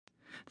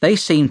They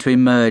seem to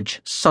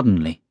emerge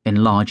suddenly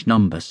in large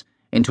numbers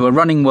into a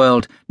running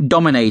world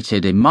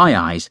dominated, in my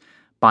eyes,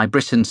 by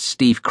Britain's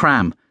Steve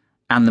Cram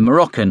and the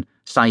Moroccan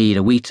Saïd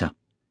Aouita.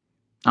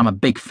 I'm a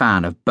big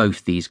fan of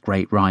both these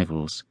great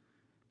rivals.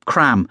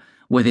 Cram,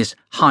 with his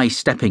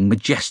high-stepping,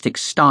 majestic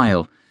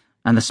style,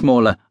 and the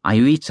smaller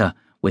Aouita,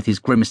 with his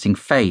grimacing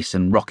face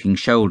and rocking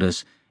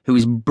shoulders, who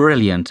is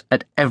brilliant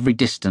at every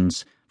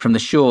distance, from the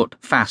short,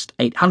 fast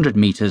 800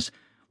 metres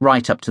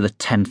right up to the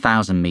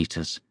 10,000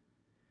 metres.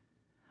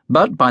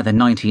 But by the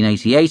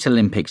 1988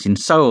 Olympics in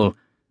Seoul,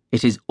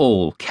 it is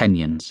all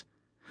Kenyans,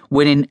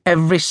 winning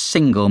every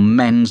single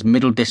men's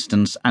middle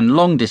distance and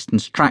long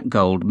distance track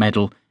gold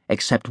medal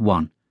except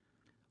one.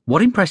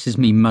 What impresses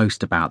me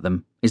most about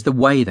them is the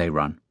way they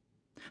run.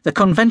 The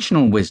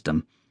conventional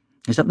wisdom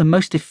is that the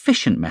most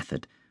efficient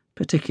method,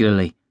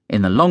 particularly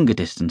in the longer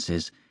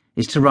distances,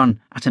 is to run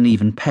at an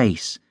even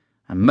pace,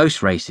 and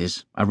most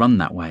races are run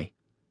that way.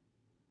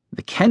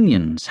 The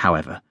Kenyans,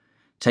 however,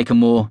 take a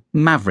more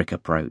maverick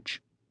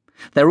approach.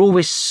 They're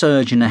always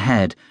surging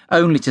ahead,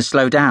 only to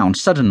slow down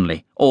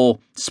suddenly, or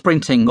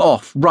sprinting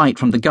off right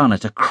from the gun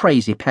at a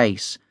crazy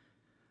pace.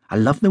 I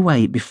love the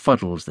way it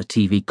befuddles the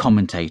TV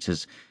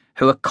commentators,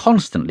 who are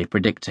constantly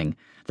predicting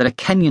that a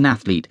Kenyan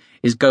athlete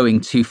is going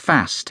too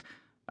fast,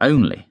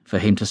 only for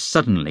him to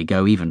suddenly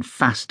go even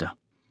faster.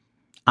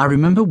 I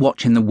remember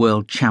watching the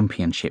World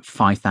Championship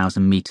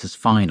 5,000 metres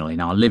final in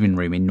our living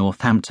room in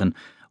Northampton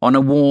on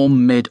a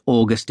warm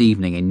mid-August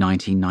evening in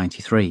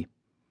 1993.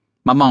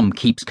 My mum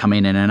keeps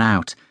coming in and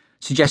out,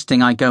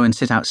 suggesting I go and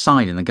sit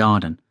outside in the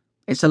garden.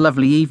 It's a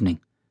lovely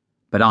evening,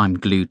 but I'm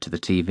glued to the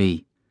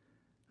TV.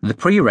 The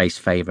pre-race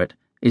favourite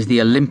is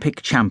the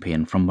Olympic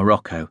champion from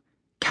Morocco,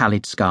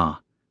 Khalid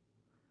Scar,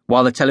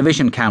 while the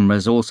television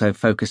cameras also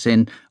focus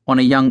in on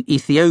a young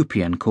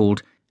Ethiopian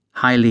called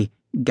Haile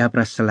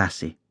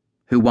Gebrselassie,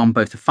 who won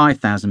both the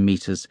 5,000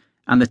 metres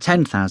and the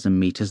 10,000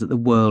 metres at the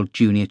World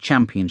Junior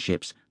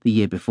Championships the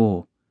year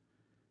before.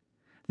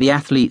 The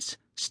athletes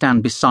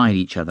stand beside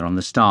each other on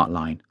the start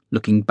line,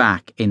 looking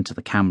back into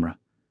the camera.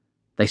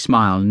 They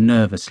smile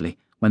nervously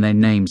when their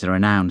names are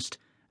announced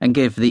and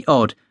give the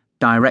odd,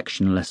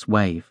 directionless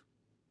wave.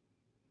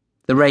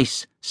 The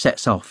race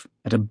sets off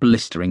at a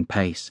blistering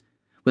pace,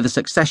 with a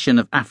succession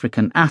of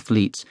African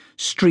athletes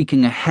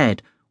streaking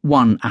ahead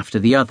one after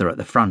the other at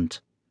the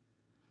front.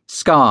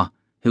 Scar,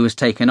 who has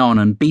taken on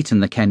and beaten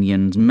the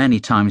Kenyans many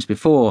times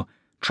before,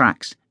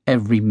 tracks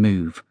every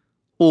move,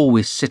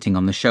 always sitting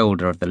on the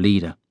shoulder of the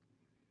leader.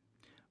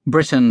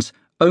 Britain's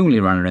only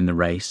runner in the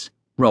race,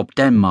 Rob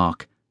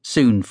Denmark,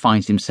 soon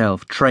finds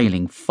himself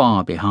trailing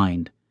far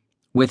behind.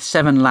 With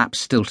 7 laps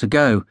still to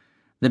go,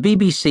 the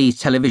BBC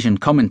television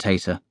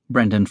commentator,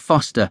 Brendan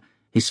Foster,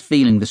 is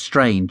feeling the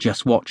strain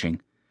just watching.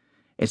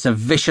 "It's a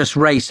vicious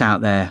race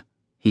out there,"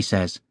 he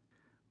says.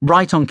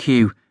 Right on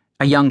cue,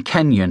 a young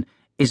Kenyan,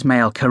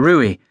 Ismail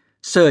Karui,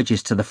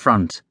 surges to the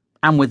front,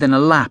 and within a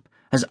lap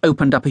has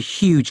opened up a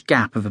huge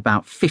gap of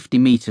about 50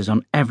 metres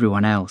on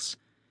everyone else.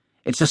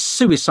 "It's a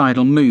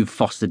suicidal move,"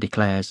 Foster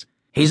declares.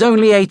 "He's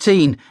only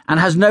 18 and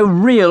has no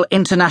real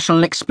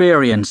international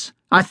experience.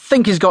 I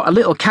think he's got a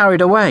little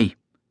carried away."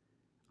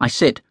 I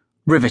sit,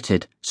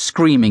 riveted,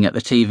 screaming at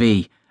the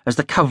TV, as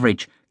the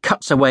coverage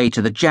cuts away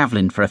to the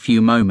javelin for a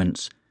few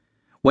moments.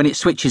 When it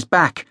switches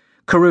back,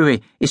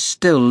 Karui is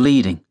still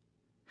leading.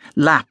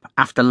 Lap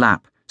after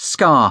lap,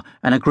 Scar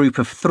and a group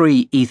of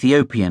 3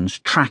 Ethiopians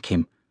track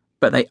him,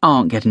 but they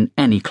aren't getting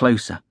any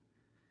closer.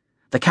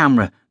 The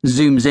camera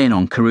zooms in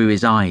on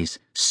Karui's eyes,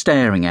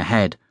 staring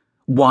ahead,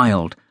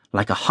 wild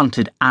like a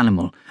hunted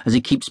animal as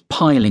he keeps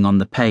piling on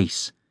the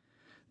pace.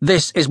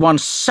 "This is one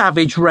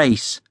savage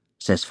race,"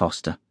 says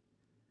Foster.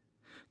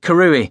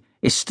 Karui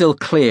is still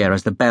clear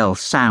as the bell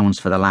sounds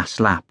for the last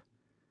lap.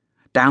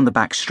 Down the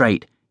back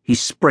straight, he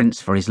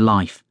sprints for his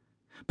life.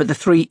 But the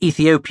 3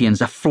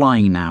 Ethiopians are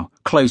flying now,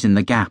 closing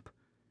the gap.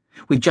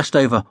 With just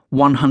over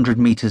 100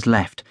 metres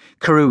left,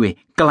 Karui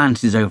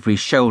glances over his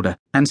shoulder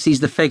and sees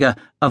the figure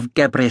of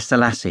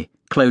Gebrselassie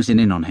closing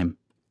in on him.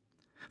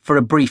 For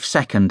a brief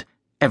second,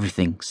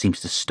 everything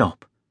seems to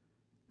stop.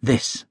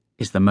 This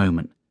is the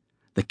moment.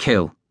 The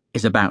kill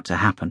is about to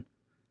happen.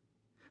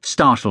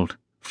 Startled,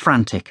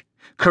 frantic,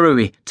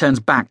 Karui turns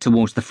back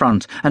towards the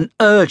front and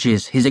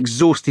urges his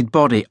exhausted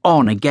body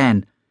on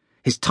again,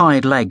 his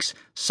tired legs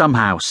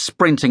somehow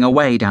sprinting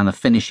away down the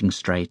finishing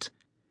straight.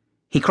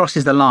 He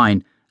crosses the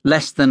line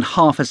less than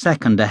half a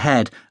second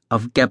ahead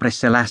of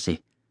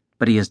Gebrselassie,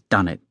 but he has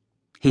done it.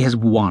 He has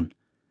won.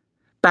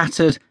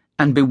 Battered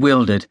and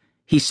bewildered,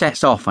 he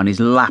sets off on his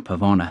lap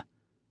of honour.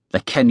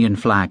 The Kenyan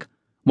flag,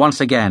 once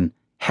again,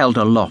 held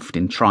aloft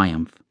in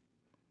triumph.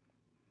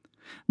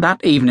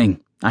 That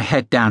evening, I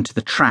head down to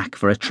the track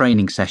for a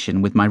training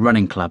session with my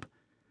running club.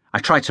 I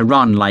try to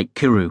run like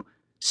Kuru,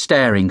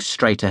 staring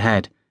straight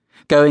ahead,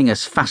 going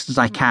as fast as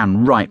I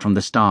can right from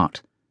the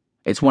start.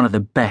 It's one of the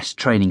best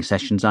training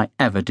sessions I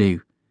ever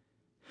do.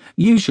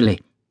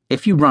 Usually,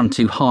 if you run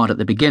too hard at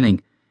the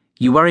beginning,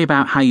 you worry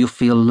about how you'll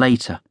feel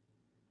later.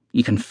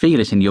 You can feel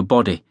it in your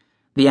body,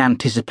 the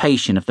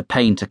anticipation of the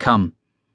pain to come.